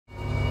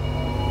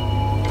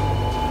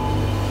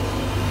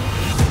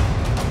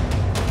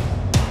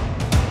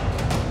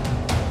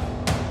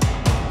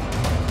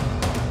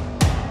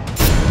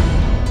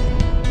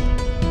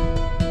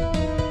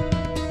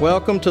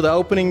Welcome to the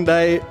opening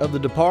day of the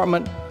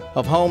Department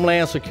of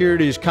Homeland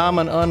Security's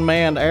Common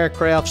Unmanned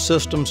Aircraft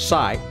Systems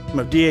site.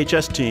 A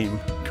DHS team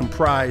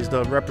comprised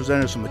of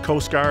representatives from the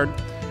Coast Guard,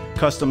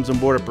 Customs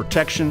and Border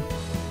Protection,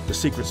 the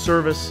Secret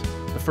Service,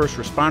 the first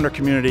responder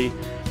community,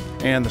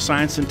 and the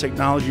Science and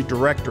Technology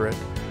Directorate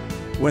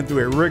went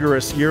through a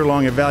rigorous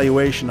year-long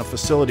evaluation of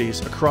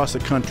facilities across the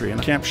country,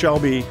 and Camp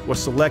Shelby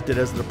was selected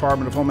as the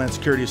Department of Homeland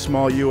Security's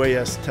small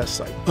UAS test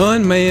site.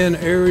 Unmanned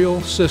aerial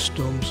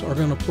systems are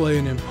going to play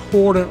an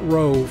important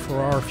role for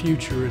our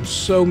future in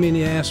so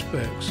many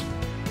aspects.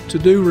 To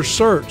do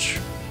research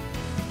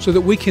so that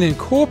we can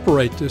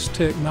incorporate this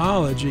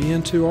technology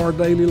into our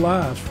daily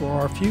lives for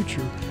our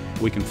future.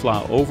 We can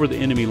fly over the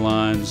enemy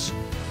lines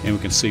and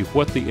we can see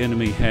what the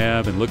enemy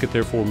have and look at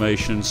their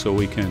formation so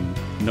we can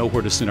know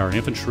where to send our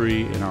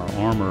infantry and our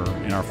armor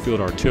and our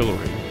field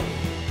artillery.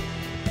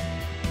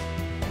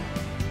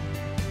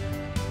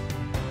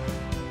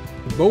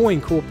 The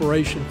Boeing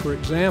Corporation, for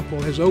example,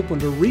 has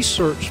opened a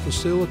research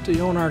facility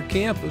on our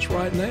campus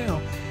right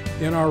now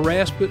in our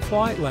Raspet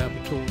Flight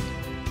Laboratory.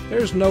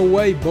 There's no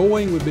way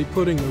Boeing would be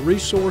putting the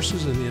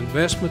resources and the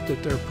investment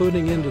that they're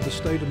putting into the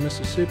state of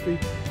Mississippi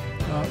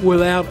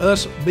without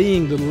us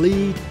being the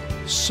lead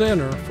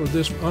center for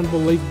this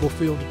unbelievable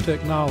field of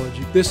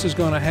technology. This is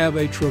going to have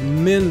a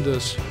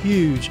tremendous,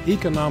 huge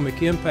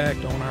economic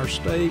impact on our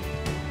state,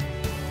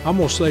 I'm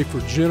going to say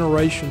for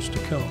generations to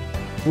come.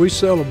 We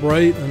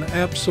celebrate an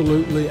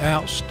absolutely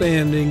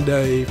outstanding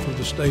day for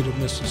the state of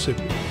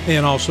Mississippi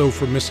and also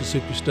for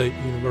Mississippi State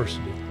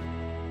University.